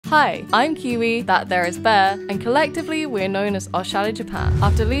Hi, I'm Kiwi, that there is Bear, and collectively we're known as Oshari Japan.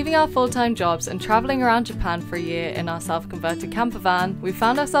 After leaving our full-time jobs and travelling around Japan for a year in our self-converted camper van, we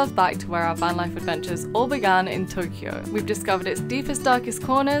found ourselves back to where our van life adventures all began in Tokyo. We've discovered its deepest, darkest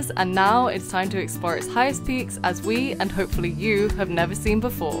corners, and now it's time to explore its highest peaks as we, and hopefully you, have never seen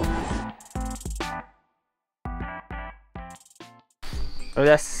before.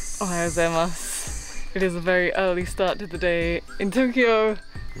 Ohayou gozaimasu. It is a very early start to the day in Tokyo.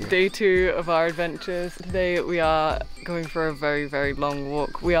 Day 2 of our adventures. Today we are going for a very, very long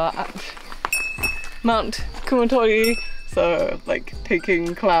walk. We are at Mount Kumotori, so like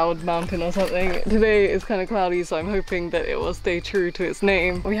taking Cloud Mountain or something. Today is kind of cloudy, so I'm hoping that it will stay true to its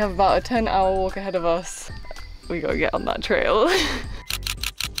name. We have about a 10-hour walk ahead of us. We gotta get on that trail. So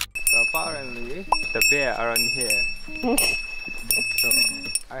apparently the bear around here. So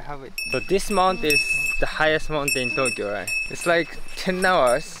I have it. So this mountain is the highest mountain in Tokyo, right? It's like 10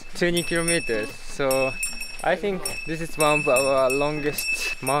 hours, 20 kilometers. So I think this is one of our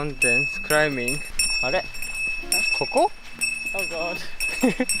longest mountains climbing. Are? Koko? Oh god.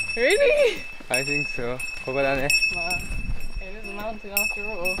 Really? I think so. ここだね。It is a mountain after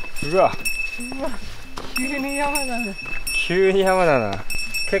all. うわ。急に山だね。急に山だな。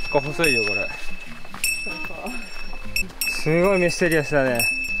結構細いよこれ。すごいミステリアスだね。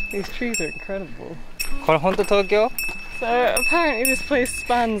These trees are incredible. これ本当東京? So apparently this place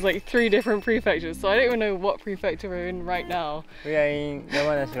spans like 3 different prefectures, so I don't even know what prefecture we're in right now. We are in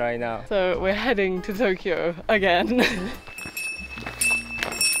Yamanashi right now. So we're heading to Tokyo again.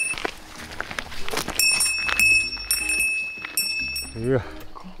 Yeah.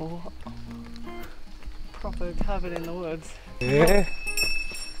 Cool. Proper cabin in the woods. Yeah.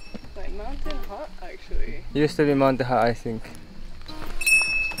 Like mountain hut actually. Used to be mountain hut, I think.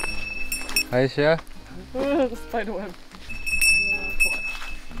 Are you sure? Oh, the spider web.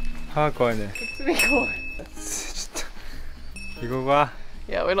 Hardcore. It's really cool.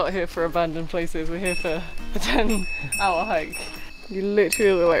 Yeah, we're not here for abandoned places, we're here for a 10-hour hike. You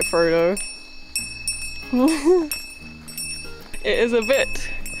literally look like Frodo. It is a bit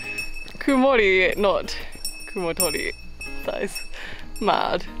Kumori, not Kumotori. That is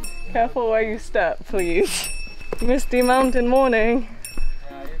mad. Careful where you step, please. Misty mountain morning.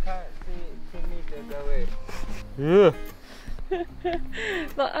 Yeah, you can't see 2 meters away. Yeah.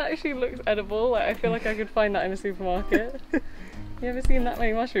 That actually looks edible. Like, I feel like I could find that in a supermarket. You ever seen that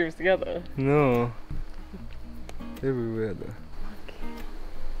many mushrooms together? No. Everywhere though.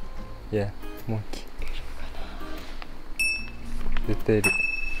 Yeah, monkey. 絶対いる。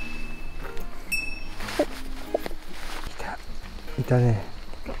いたね。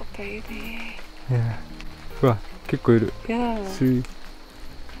Got a baby. Yeah. うわ、結構いる。Yeah. 3,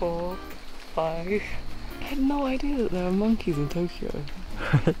 4, 5. I had no idea that there were monkeys in Tokyo.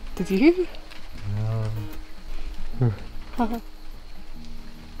 Did you? No.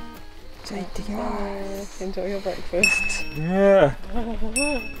 Enjoy your breakfast. Yeah.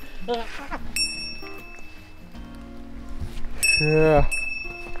 Yeah.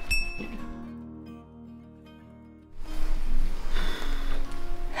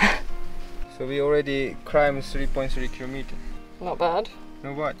 So we already climbed 3.3 kilometers. Not bad.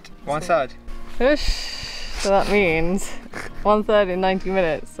 No what? 1/3. Ish. So that means 1/3 in 90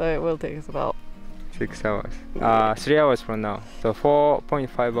 minutes, so it will take us about 6 hours. 3 hours from now. So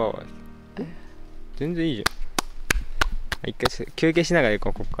 4.5 hours. 全然いいじゃん。一回休憩しながら行こ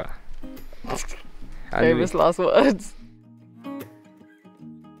う、ここから。famous last words.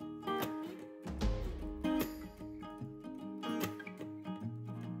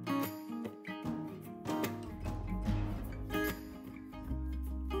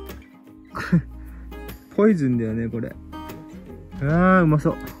 ポイズンだよね、これ。ああ、うま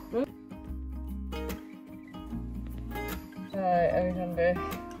そう。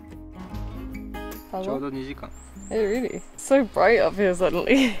ちょうど2時間。Hey, really? So bright up here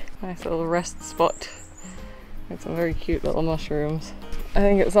suddenly. Nice little rest spot. With some very cute little mushrooms. I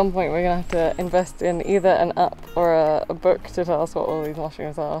think at some point we're gonna have to invest in either an app or a book to tell us what all these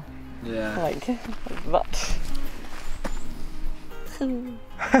mushrooms are. Yeah. Like that.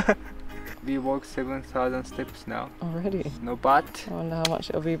 We walked 7,000 steps now. Already? No but. I wonder how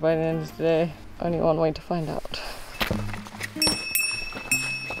much it'll be by the end of today. Only one way to find out.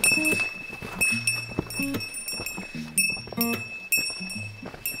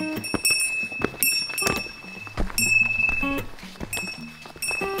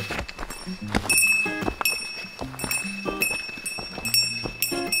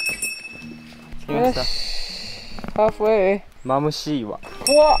 Halfway. マムシは。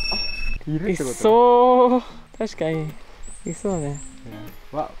怖っ。いるってこと？いそう。確かに。いそうね。Yeah.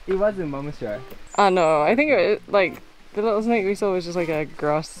 Well, it wasn't mamushra. No, I think it was like the little snake we saw was just like a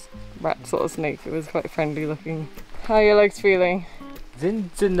grass rat sort of snake. It was quite friendly looking. How are your legs feeling? 全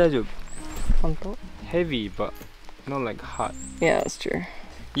然大丈夫。On top? Heavy, but not like hot. Yeah, that's true.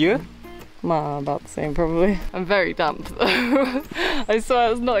 You? About the same probably. I'm very damp though. I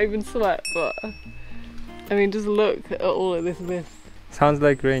swear it's not even sweat, but I mean just look at all of this mist. Sounds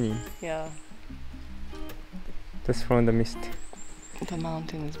like raining. Yeah. Just from the mist. The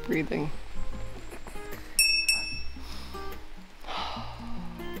mountain is breathing.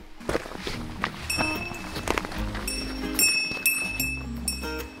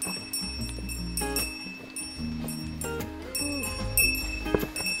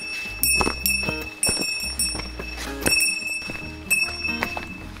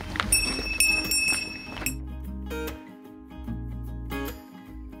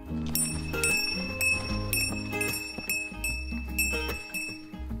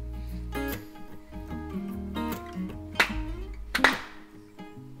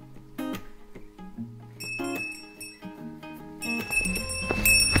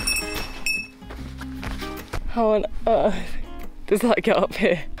 How on earth does that get up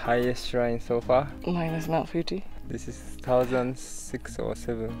here? Highest shrine so far. Minus Mount Fuji. This is 1006 or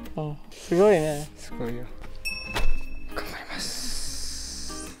 7. Oh, すごいね。すごいよ。頑張りま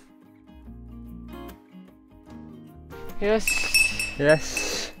す。よし。よ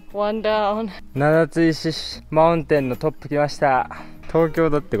し。One down. 七つ石マウンテンのトップ来ました。東京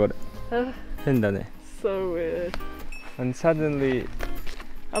だってこれ。変だね。So weird. And suddenly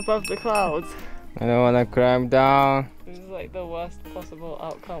above the clouds. I don't wanna climb down. This is like the worst possible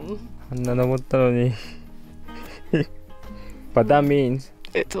outcome. あんな登ったのに。But that means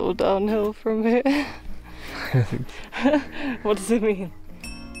it's all downhill from here. What does it mean?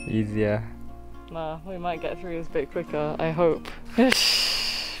 Easier. Nah, we might get through this a bit quicker, I hope.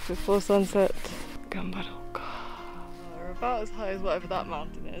 Before sunset. Gambaroka. We're about as high as whatever that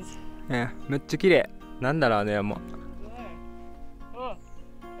mountain is. Yeah, めっちゃ綺麗。なんだろうあの山。Oh.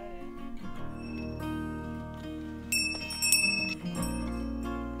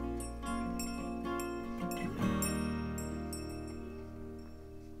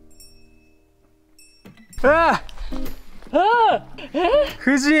 Ah! Ah!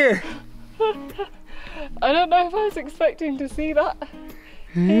 Fuji! I don't know if I was expecting to see that.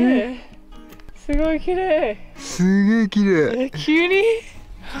 Yeah. すごい綺麗。すげえ綺麗。急に?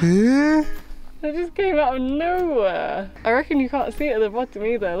 That just came out of nowhere. I reckon you can't see it at the bottom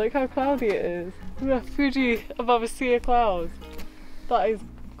either. Look how cloudy it is. Look at Fuji above a sea of clouds. That is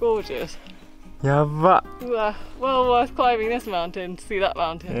gorgeous. やば。Well worth climbing this mountain to see that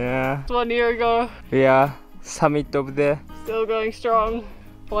mountain. Yeah. 1 year ago. Yeah. Summit of there. Still going strong.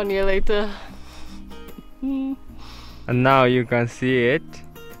 1 year later. And now you can see it.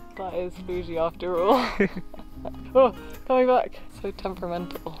 That is Fuji after all. Oh, coming back. So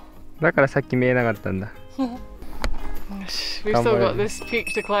temperamental. だからさっき見えなかったんだ。We've still got this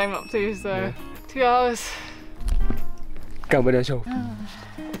peak to climb up to, so yeah. 2 hours. 頑張りましょう。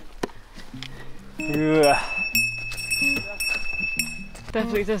うわ。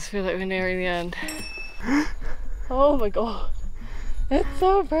Definitely does feel like we're nearing the end. Oh my god. It's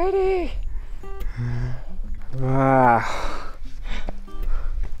so pretty. うわ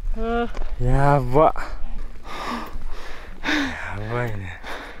やば。やばいね。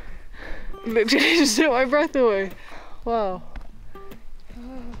Literally just took my breath away. Wow.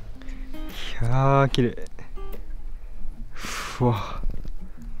 いやー、綺麗。うわ。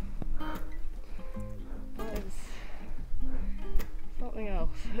That is something else.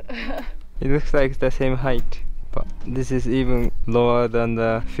 It looks like the same height, but this is even lower than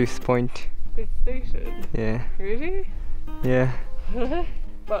the 5th point. This station? Yeah. Really? Yeah.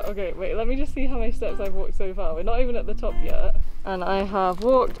 But okay, wait, let me just see how many steps I've walked so far. We're not even at the top yet. And I have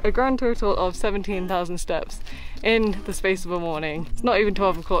walked a grand total of 17,000 steps in the space of a morning. It's not even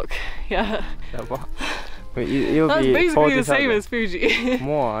 12 o'clock yet. But it'll That's be basically the same as Fuji.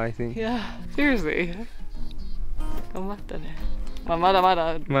 More, I think. Yeah, seriously. 頑張ったね。まあまだま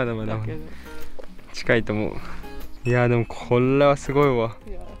だ。まだまだ。近いと思う。いやでもこれはすごいわ。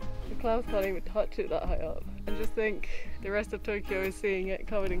Yeah, the clouds can't even touch it that high up. And just think, the rest of Tokyo is seeing it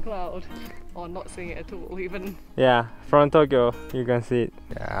covered in cloud, or not seeing it at all even. Yeah, from Tokyo you can see it.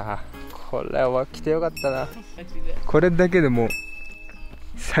 いやこれは来てよかったな。これだけでもう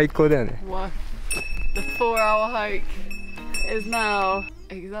最高だよね。Wow. The 4-hour hike is now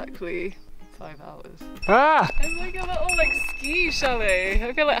exactly 5 hours. Ah! It's like a little like ski chalet.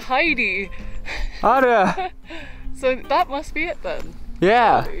 I feel like Heidi. ある So that must be it then.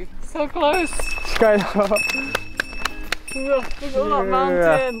 Yeah! So close. 近いの Look at all that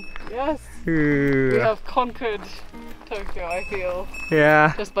mountain. Yes. We have conquered Tokyo, I feel.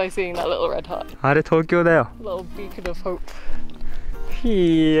 Yeah. Just by seeing that little red hut. あれ東京だよ。 Little beacon of hope.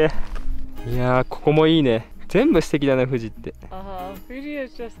 いやー、ここもいいね。全部素敵だね、富士って。Fuji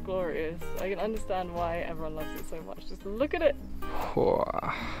is just glorious. I can understand why everyone loves it so much. Just look at it. ほ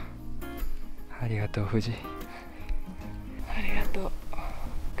わ。ありがとう、富士。ありがとう、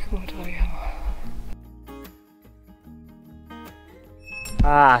Kumotori山。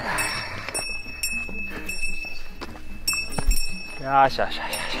ああ。よしよしよし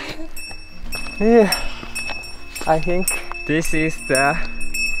よし。I think this is the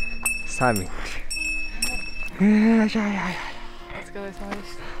summit. よしよしよし。お疲れ様で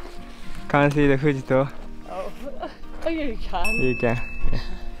した。完成で富士と。Oh, you can. You can.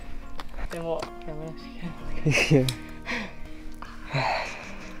 でも、やめなしけ。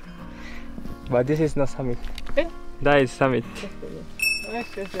But this is not summit. え？ That is summit. Yes.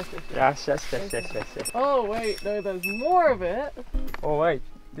 Oh wait, no, there's more of it. Oh wait,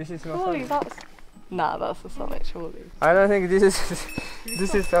 this is not Surely summit. that's... Nah, that's the summit, surely. I don't think this is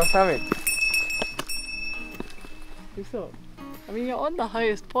the summit. You saw? I mean, you're on the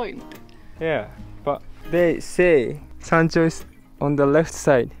highest point. Yeah, but they say Sancho is on the left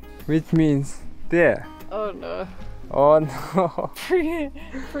side, which means there. Oh no. Oh no.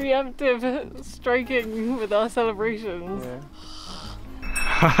 Preemptive striking with our celebrations. Yeah.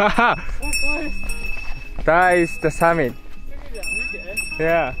 So close. That is the summit.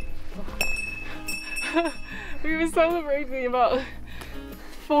 Yeah. We were celebrating about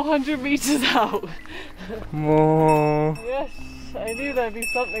 400 meters out. More. Yes, I knew there'd be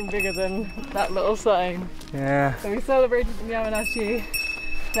something bigger than that little sign. Yeah. So we celebrated in Yamanashi.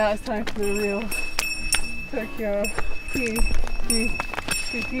 Now it's time for the real Tokyo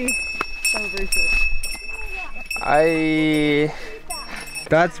celebration.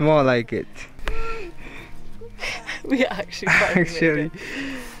 That's more like it. We actually made it.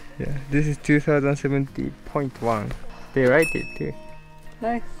 Yeah, this is 2070.1. They write it too.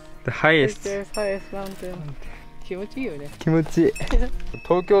 Nice. The highest. Tokyo's highest mountain. 気持ちいいよね。気持ちいい。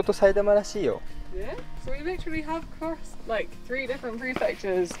東京と埼玉らしいよ。Yeah. So we literally have crossed like 3 different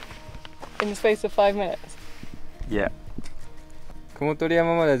prefectures in the space of 5 minutes. Yeah. 雲取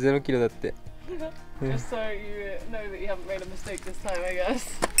山までは0キロだって。Just so you know that you haven't made a mistake this time, I guess.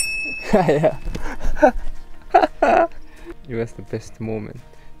 Yeah. It was the best moment.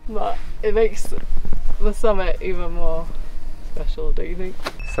 But it makes the summit even more special, don't you think?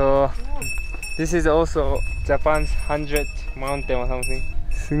 So, this is also Japan's 100th mountain or something.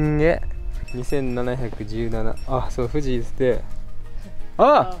 すんげえ。2717。あ、そう、富士ですって。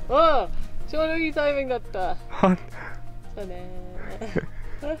ああ、ちょうどいいタイミングだった。そうね。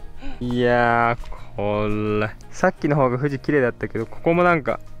いやー、これさっきの方が富士綺麗だったけど、ここもなん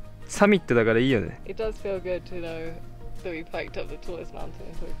かサミットだからいいよね。It does feel good to know that we piked up the tallest mountain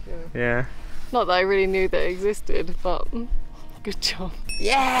in Tokyo. Yeah. Not that I really knew that it existed, but good job.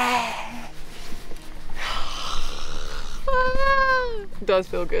 Yeah. It does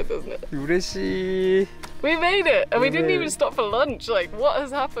feel good, doesn't it? 嬉しい。We made it, and we didn't even stop for lunch. Like, what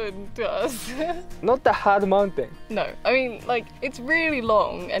has happened to us? Not the hard mountain. No, I mean, like, it's really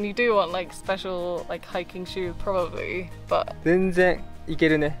long, and you do want like special like hiking shoes probably, but 全然いけ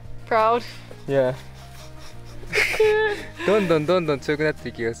るね。proud. Yeah. どんどん強くなって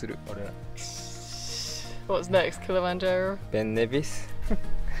る気がする。俺ら。What's next? Kilimanjaro? Ben Nevis?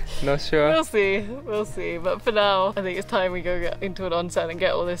 Not sure. We'll see. But for now, I think it's time we go get into an onsen and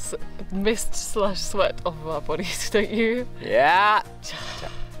get all this mist/sweat off of our bodies, don't you? Yeah. じゃ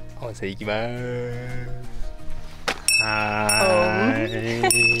あ、温泉行きまーす。はーい。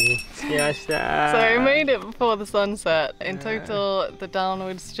着きました。So we made it before the sunset. In total, the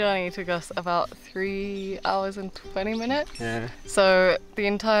downwards journey took us about 3 hours and 20 minutes. Yeah. So the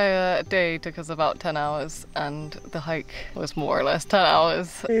entire day took us about 10 hours, and the hike was more or less 10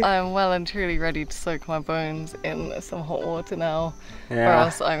 hours. I'm well and truly ready to soak my bones in some hot water now, or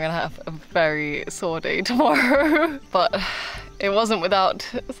else I'm gonna have a very sore day tomorrow. But it wasn't without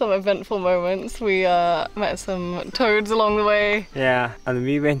some eventful moments. We met some toads along the way. Yeah, and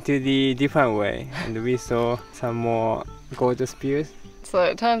we went to the different way, and we saw some more gorgeous views. So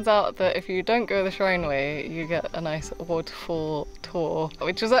it turns out that if you don't go the shrine way, you get a nice waterfall tour,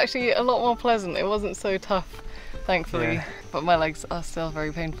 which was actually a lot more pleasant. It wasn't so tough, thankfully, but my legs are still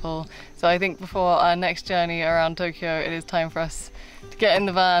very painful. So I think before our next journey around Tokyo, it is time for us to get in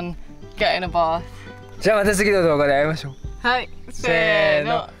the van, get in a bath. じゃあまた次の動画で会いましょう。はい、せー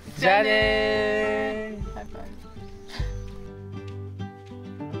の、じゃあねー。